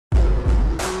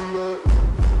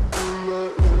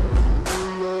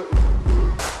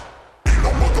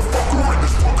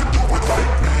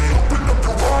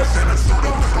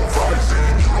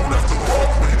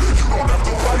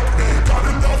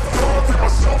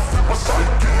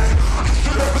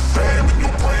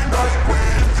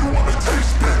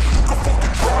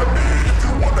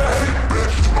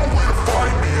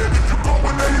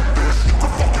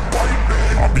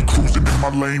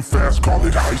lane fast, call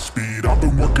it high speed. I've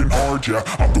been working hard, yeah,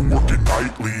 I've been working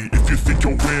nightly. If you think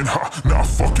you'll win, not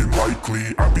fucking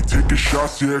likely. I be taking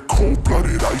shots, yeah,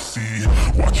 cold-blooded, icy.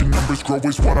 Watching numbers grow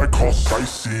is what I call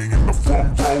sightseeing. In the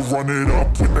front row, run it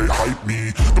up when they hype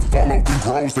me. The following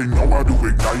grows, they know how to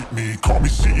ignite me. Call me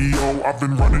CEO, I've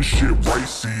been running shit right,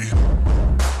 see.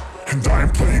 And I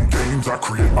ain't playing games, I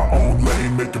create my own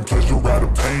lane, making pleasure out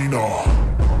of pain,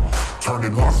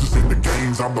 turning losses into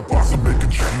gains, I'm the boss, I'm making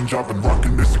change. I've been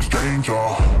rocking this exchange,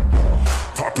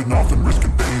 popping off and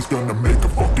risking things, gonna make a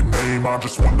fucking name. I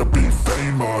just wanna be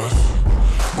famous,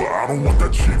 but I don't want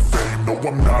that cheap fame. No,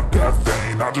 I'm not that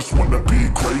vain, I just wanna be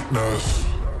greatness.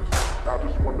 I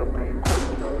just wanna be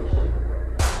greatness.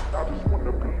 I just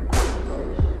wanna be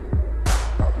greatness.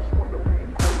 I just wanna be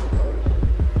greatness.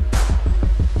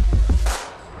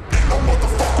 Ain't no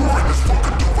motherfucker in this world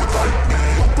can do it like me.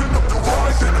 Open up your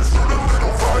eyes and insert a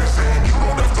little rising. You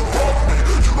don't have to love me,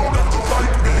 you don't have to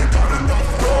like me. Got enough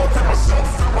love in myself,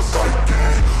 in my psyche.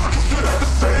 You should have the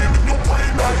same in your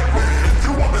brain nightly. If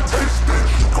you wanna taste it,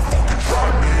 you can fucking try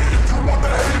me. If you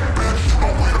wanna hate, bitch, you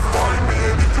know where to find me.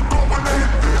 And if you go and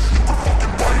hate this, you can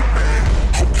fucking bite me.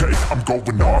 Okay, I'm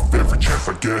going off every chance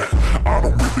I get. I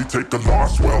don't really take a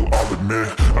loss, well, I'll admit.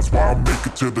 That's why I'll make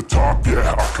it to the top,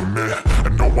 yeah, I commit.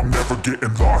 And no, I'm never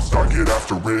getting lost, I get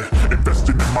after it.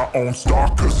 Investing in my own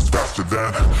stock, cause it's faster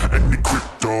than any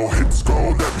crypto hits go,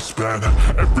 let me spend.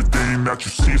 Everything that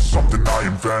you see is something I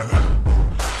invent,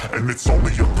 and it's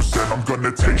only a percent. I'm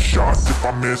gonna take shots, if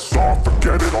I miss all,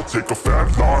 forget it. I'll take a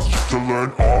fat loss just to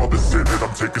learn all that's in it.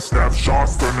 I'm taking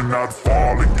snapshots, learning how to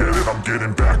fall and get it. I'm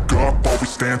getting back up, always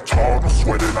stand tall, don't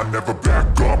sweat it. I never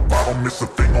back up, I don't miss a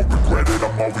thing, I'll regret it.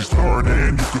 I'm always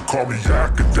learning, you could call me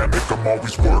academic. I'm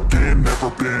always working, never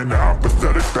been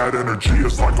apathetic. That energy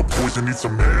is like a poison, needs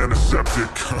some antiseptic.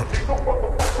 Ain't no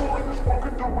motherfucker in this world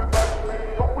can do it like me.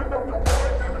 Open up your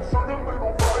mind and insert a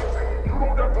little rising. You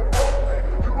don't have to love me,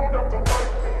 you don't have to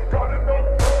like me. Got enough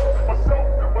love in myself,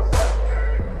 in my psyche.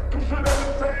 You should have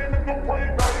the same in your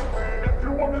brain nightly. If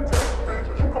you wanna taste, bitch,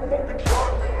 you can fucking try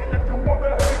me. If you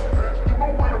wanna hate, bitch, you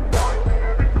know where to find me.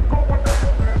 If you go and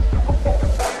hate, bitch, you can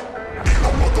fucking fight me. Ain't no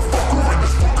motherfucker in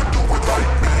this world can do it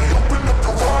like me. Open up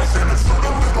your eyes and insert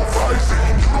a little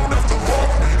rising. You don't have to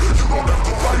love me, you don't have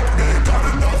to like me. Got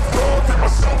enough love in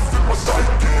myself, in my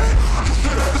psyche. You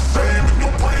should have the same in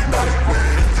your brain nightly.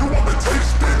 If you wanna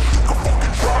taste, bitch, you can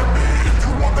fucking try me. If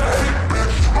you wanna hate,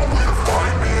 bitch, you know where to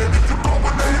find me. And if you go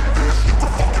and hate this, you can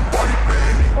fucking bite me.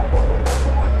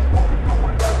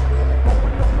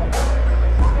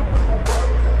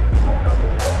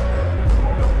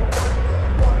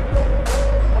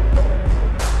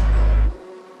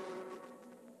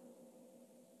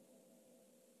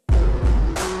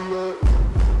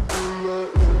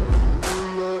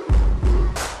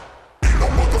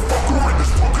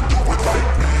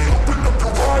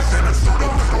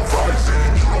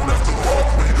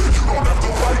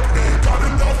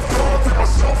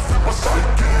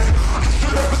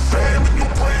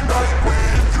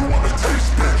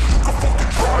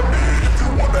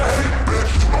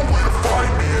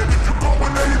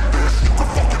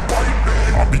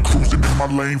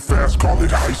 Lane fast, call it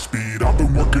high speed. I've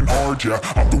been working hard, yeah,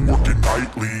 I've been working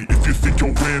nightly. If you think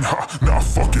you'll win, not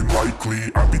fucking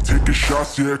likely. I be taking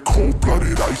shots, yeah,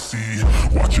 cold-blooded, icy.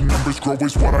 Watching numbers grow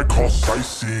is what I call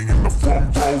sightseeing. In the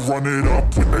front row, run it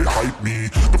up when they hype me.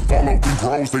 The following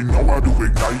grows, they know how to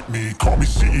ignite me. Call me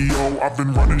CEO, I've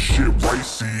been running shit right,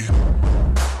 see.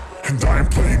 And I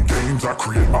ain't playing games, I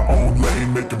create my own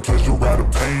lane, making pleasure out of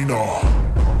pain,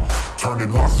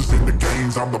 turning losses into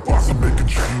gains, I'm the boss, I'm making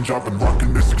change. I've been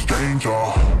rocking this exchange,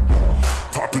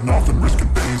 popping off and risking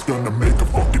things, gonna make a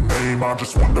fucking name. I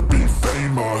just wanna be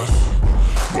famous,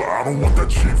 but I don't want that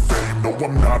cheap fame. No,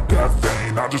 I'm not that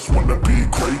vain, I just wanna be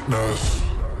greatness.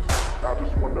 I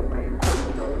just wanna be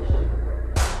greatness.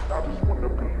 I just wanna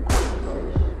be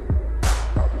greatness.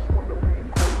 I just wanna be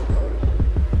greatness.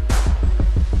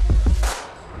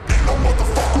 Ain't no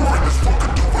motherfucker in this world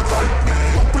can do it like me.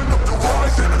 Open up your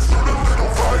eyes and insert a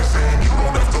little rising. You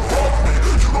don't have to love me,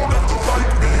 you don't have to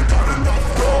like me. Got enough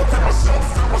love in myself,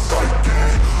 in my psyche.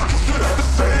 You should have the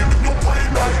same in your brain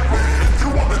nightly. If you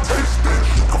wanna taste, bitch,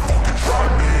 you can fucking try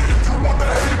me. If you wanna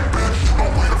hate, bitch, you know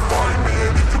where to find me.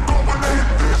 And if you go and hate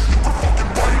this, you can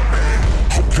fucking bite me.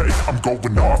 Okay, I'm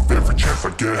going off every chance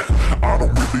I get. I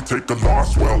don't really take a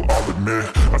loss, well, I'll admit.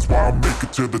 That's why I'll make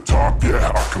it to the top,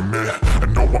 yeah, I commit.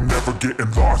 And no, I'm never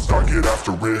getting lost, I get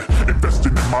after it.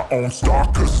 Investing in my own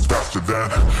stock, cause it's faster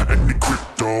than any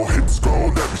crypto hits go,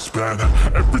 let me spend.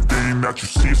 Everything that you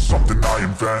see is something I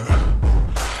invent,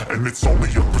 And it's only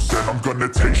a percent, I'm gonna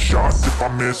take shots. If I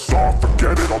miss all,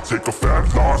 forget it, I'll take a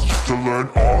fat loss just to learn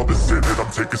all that's in it. I'm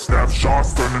taking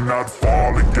snapshots, learning how to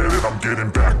fall and get it. I'm getting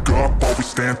back up, always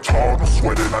stand tall, don't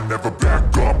sweat it. I never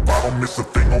back up, I don't miss a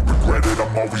thing, I'll regret it.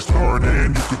 I'm always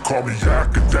learning, you could call me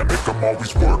academic. I'm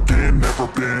always working, never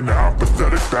been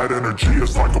apathetic. That energy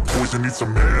is like a poison, needs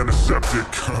some antiseptic.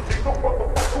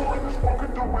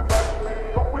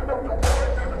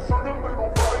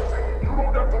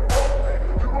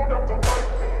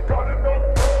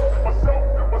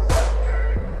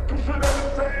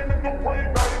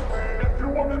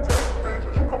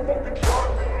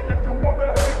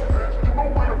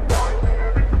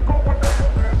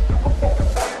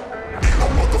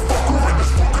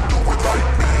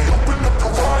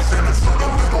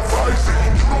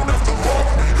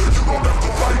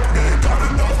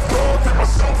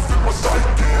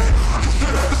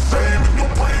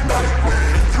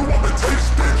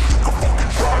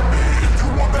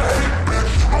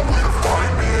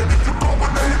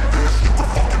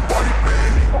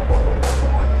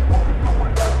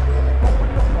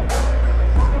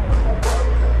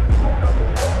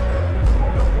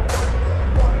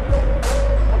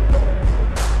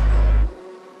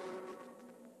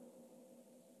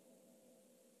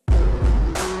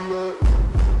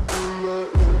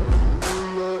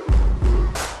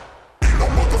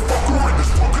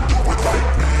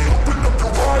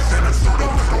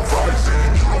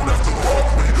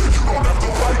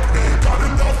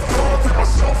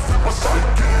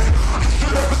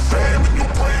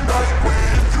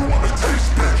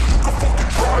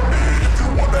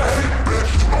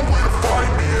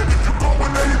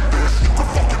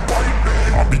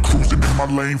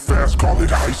 Lane fast, call it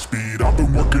high speed. I've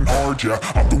been working hard, yeah,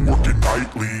 I've been working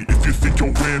nightly. If you think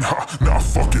you'll win, not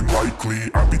fucking likely.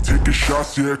 I be taking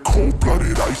shots, yeah,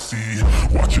 cold-blooded, icy.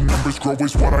 Watching numbers grow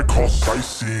is what I call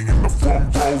sightseeing. In the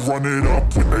front row, run it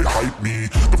up when they hype me.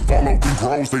 The following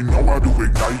grows, they know how to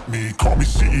ignite me. Call me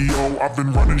CEO, I've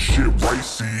been running shit right,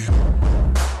 see.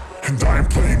 And I ain't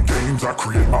playing games, I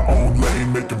create my own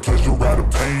lane, making pleasure out of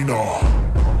pain,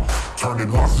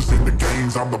 turning losses into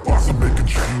gains, I'm the boss, I'm making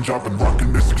change. I've been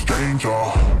rocking this exchange,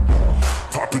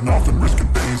 popping off and risking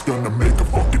things, gonna make a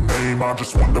fucking name. I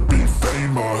just wanna be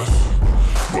famous,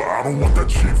 but I don't want that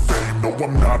cheap fame. No,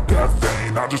 I'm not that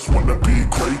vain, I just wanna be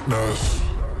greatness.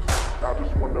 I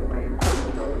just wanna be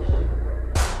greatness.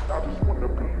 I just wanna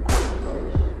be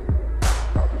greatness.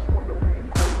 I just wanna be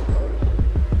greatness.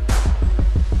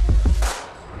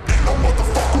 Ain't no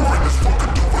motherfucker in this world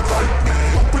can do it like me.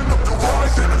 Open up your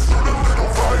eyes and insert a little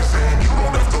rising. You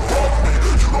don't have to love me,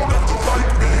 you don't have to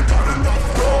like me. Got enough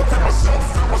love in myself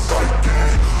and my psyche.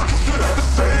 You should have the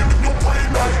same in your brain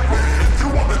nightly. If you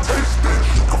wanna taste, bitch,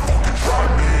 you can fucking try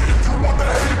me. If you wanna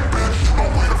hate, bitch, you know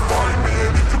where to find me.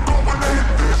 And if you're going hate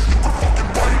this, you can fucking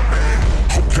bite me.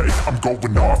 Okay, I'm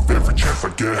going off every chance I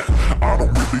get. I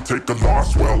don't really take a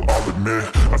loss, well, I'll admit.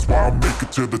 That's why I'll make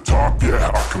it to the top,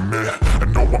 yeah, I commit.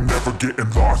 And no, I'm never getting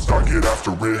lost, I get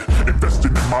after it.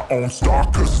 Investing in my own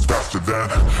stock, cause it's faster than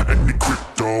any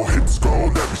crypto hits go,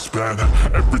 let me spend.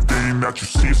 Everything that you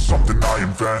see is something I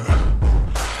invent.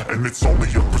 And it's only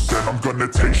a percent, I'm gonna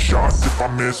take shots. If I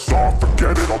miss all,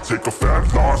 forget it, I'll take a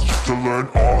fat loss just to learn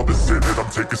all that's in it. I'm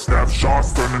taking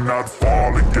snapshots, learning how to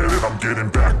fall and get it. I'm getting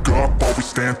back up, always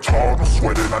stand tall, don't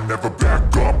sweat it. I never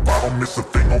back up, I don't miss a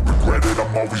thing, I'll regret it.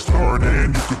 I'm always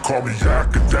learning, you could call me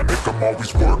academic. I'm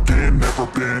always working, never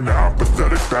been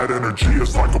apathetic. That energy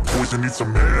is like a poison, needs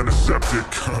some antiseptic.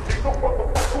 Ain't no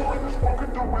motherfucker in this world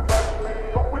can do it like me.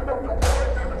 Open up your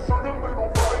mind and insert a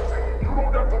little rising. You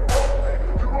don't have to love me,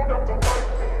 you don't have to like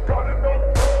me. Got enough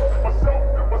love in myself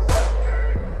and my psyche.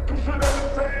 You should have the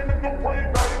same in your brain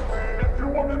nightly. If you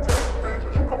wanna take, bitch,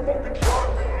 you can fucking try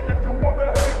me. If you wanna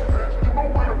hate, bitch, you know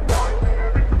where to find me.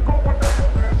 And if you're going hate,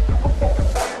 bitch, you can fucking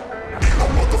fight me. Ain't no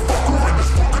motherfucker in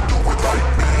this world can do it like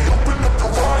me. Open up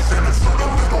your eyes and insert a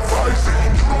little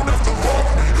rising. You don't have to love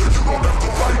me, you don't have to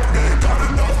like me. Got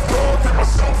enough love in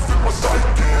myself and my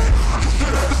psyche.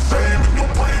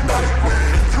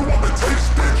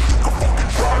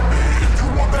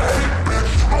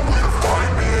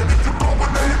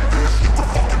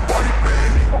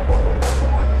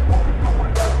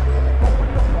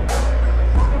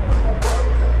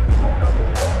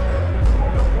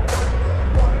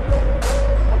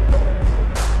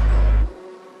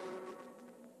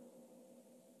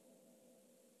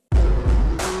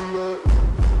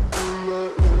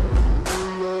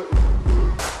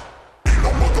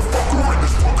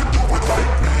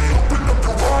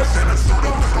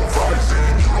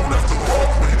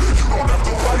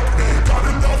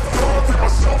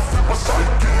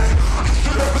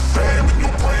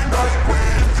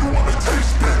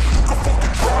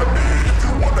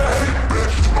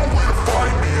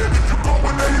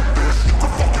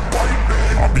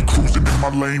 my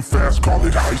lane fast, call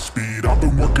it high speed. I've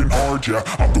been working hard, yeah,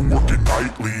 I've been working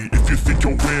nightly. If you think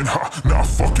you'll win, not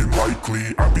fucking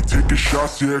likely. I be taking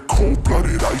shots, yeah,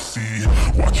 cold-blooded, icy.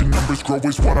 Watching numbers grow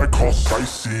is what I call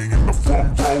sightseeing. In the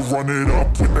front row, run it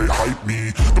up when they hype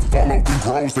me. The following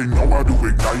grows, they know how to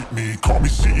ignite me. Call me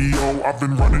CEO, I've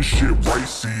been running shit right,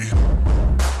 see.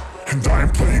 And I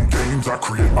ain't playing games, I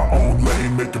create my own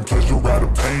lane, making pleasure out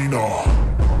of pain,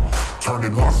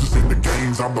 turning losses into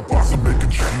gains, I'm the boss, I'm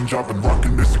making change. I've been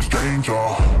rocking this exchange,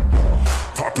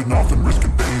 popping off and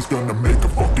risking things, gonna make a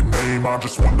fucking name. I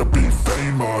just wanna be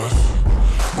famous,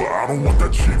 but I don't want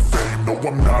that cheap fame. No,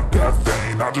 I'm not that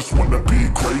vain, I just wanna be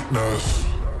greatness.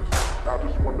 I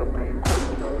just wanna be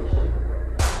greatness.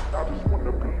 I just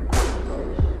wanna be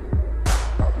greatness.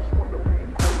 I just wanna be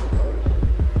greatness.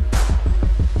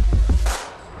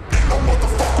 Ain't no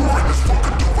motherfucker in this world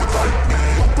can do it like me.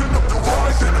 Open up your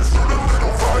eyes and insert a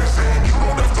little rising. You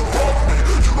don't have to love me,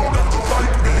 you don't have to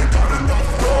like me. Got enough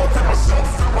love in myself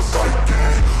and my psyche.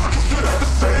 You should have the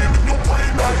same in your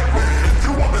brain like me. If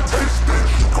you wanna taste it,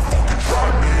 you can fucking try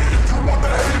me. If you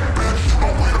wanna hate, bitch, you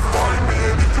know where to find me.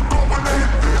 And if you go and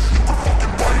hate this, you can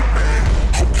fucking bite me.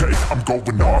 Okay, I'm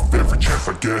going off every chance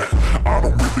I get. I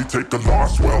don't really take a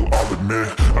loss, well, I'll admit.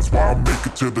 That's why I'll make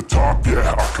it to the top,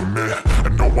 yeah, I commit.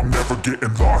 And no, I'm never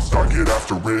getting lost, I get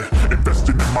after it.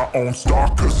 Investing in my own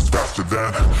stock, cause it's faster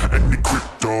than any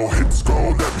crypto hits go,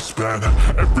 let me spend.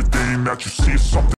 Everything that you see is something